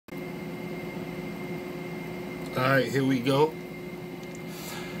Alright, here we go.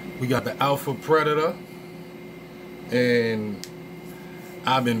 We got the Alpha Predator, and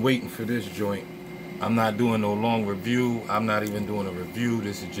I've been waiting for this joint. I'm not doing no long review. I'm not even doing a review.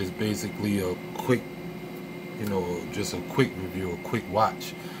 This is just basically a quick, just a quick review, a quick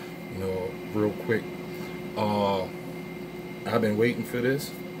watch, real quick. I've been waiting for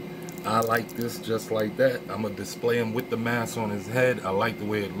this. I like this just like that. I'm gonna display him with the mask on his head. I like the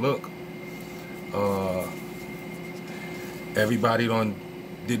way it look. Everybody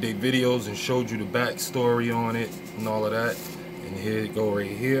did their videos and showed you the backstory on it and all of that. And here it go right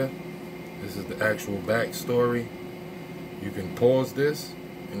here. This is the actual backstory. You can pause this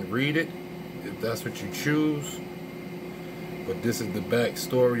and read it if that's what you choose. But this is the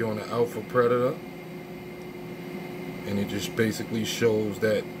backstory on the Alpha Predator. And it just basically shows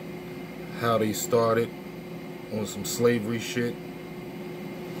that how they started on some slavery shit.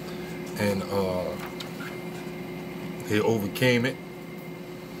 And they overcame it.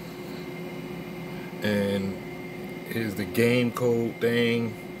 And here's the game code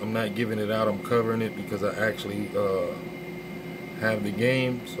thing. I'm not giving it out, I'm covering it because I actually have the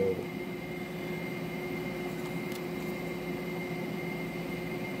game. So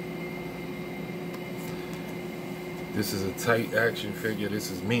this is a tight action figure.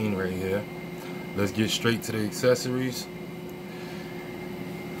 This is mean right here. Let's get straight to the accessories.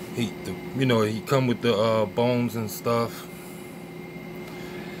 He come with the bones and stuff.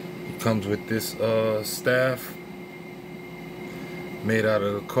 He comes with this staff made out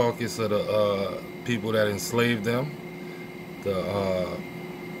of the carcass of the people that enslaved them, the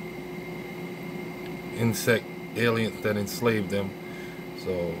insect aliens that enslaved them.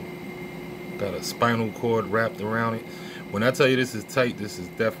 So got a spinal cord wrapped around it. When I tell you this is tight, this is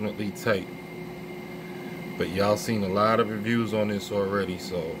definitely tight. But y'all seen a lot of reviews on this already,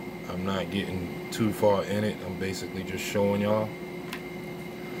 so I'm not getting too far in it. I'm basically just showing y'all.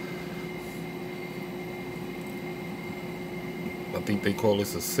 I think they call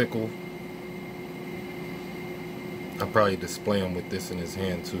this a sickle. I'll probably display him with this in his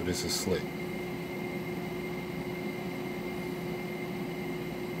hand too. This is slick.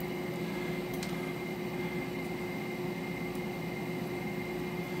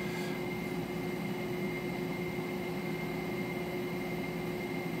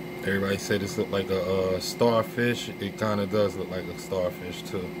 Everybody said this looked like a starfish. It kind of does look like a starfish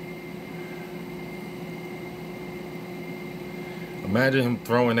too. Imagine him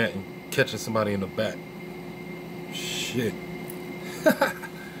throwing that and catching somebody in the back. Shit.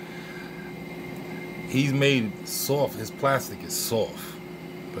 He's made soft. His plastic is soft.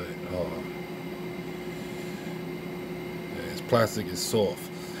 But his plastic is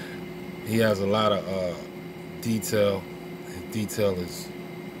soft. He has a lot of detail. His detail is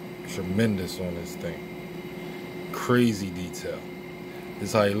tremendous on this thing. Crazy detail. This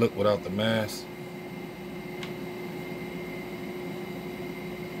is how he look without the mask.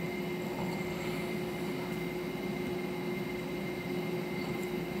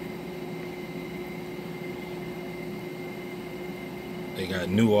 They got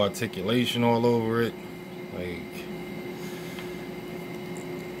new articulation all over it. Like,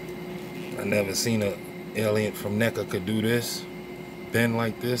 I never seen an alien from NECA could do this. Bend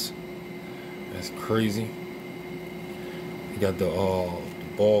like this. That's crazy. You got the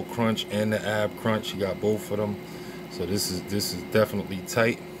ball crunch and the ab crunch. You got both of them. So this is definitely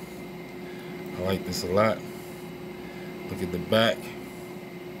tight. I like this a lot. Look at the back.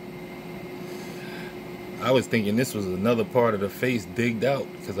 I was thinking this was another part of the face digged out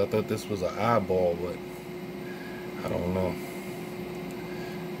because I thought this was an eyeball, but I don't know.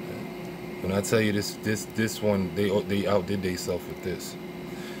 When I tell you this one, they outdid themselves with this.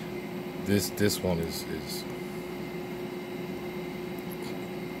 This one is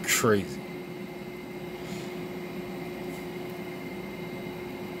crazy.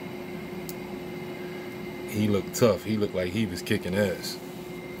 He looked tough. He looked like he was kicking ass.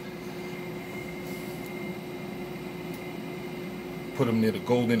 Put him near the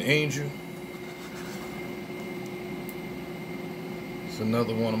Golden Angel. It's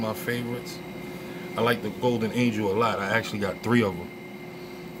another one of my favorites. I like the Golden Angel a lot. I actually got 3 of them.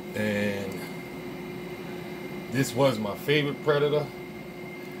 And this was my favorite Predator.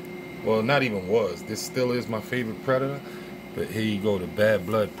 Well, not even was. This still is my favorite Predator. But here you go, the Bad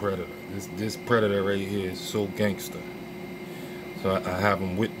Blood Predator. This Predator right here is so gangster. So I have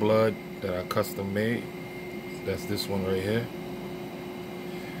him with blood that I custom made. That's this one right here.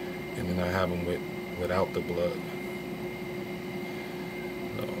 And then I have them without the blood.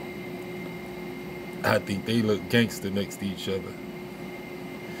 So, I think they look gangster next to each other.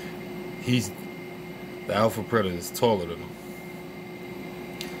 The The Alpha Predator is taller than him.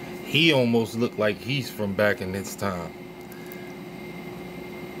 He almost looked like he's from back in this time.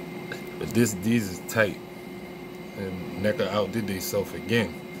 But these is tight. And NECA outdid themselves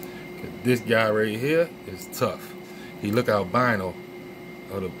again. Cause this guy right here is tough. He look albino,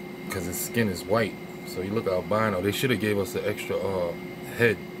 because his skin is white. So he look albino. They should have gave us an extra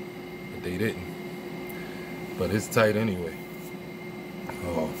head, but they didn't. But it's tight anyway.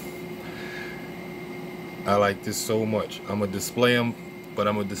 Oh, I like this so much. I'm gonna display them, but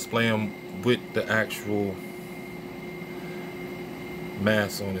I'm gonna display them with the actual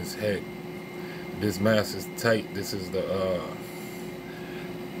mask on his head. This mask is tight. This is the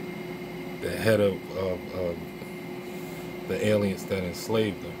head of the aliens that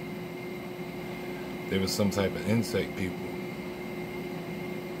enslaved them. They were some type of insect people.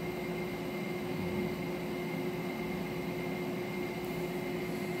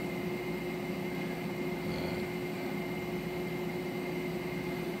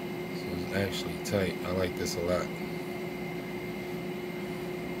 So it's actually tight. I like this a lot.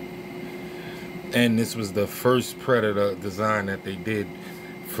 And this was the first Predator design that they did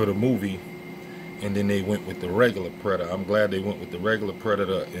for the movie. And then they went with the regular Predator. I'm glad they went with the regular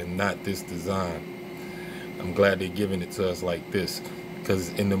Predator and not this design. I'm glad they're giving it to us like this. Because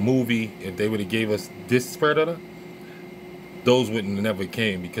in the movie, if they would have gave us this Predator, those wouldn't have never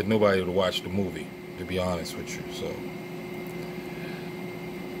came, because nobody would have watched the movie, to be honest with you. So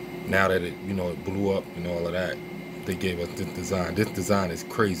now that it, you know, it blew up and all of that, they gave us this design. This design is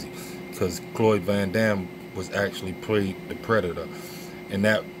crazy, because Claude Van Damme was actually played the Predator. And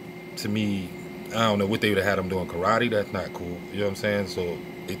that, to me, I don't know what they would have had him doing karate. That's not cool. You know what I'm saying? So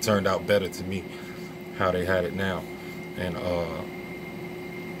it turned out better to me how they had it now. And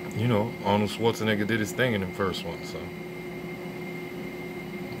you know, Arnold Schwarzenegger did his thing in the first one, so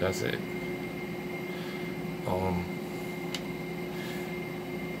that's it.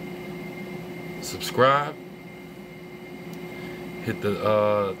 Subscribe, hit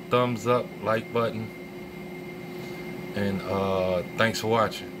the thumbs up, like button, and thanks for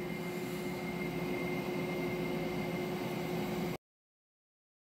watching.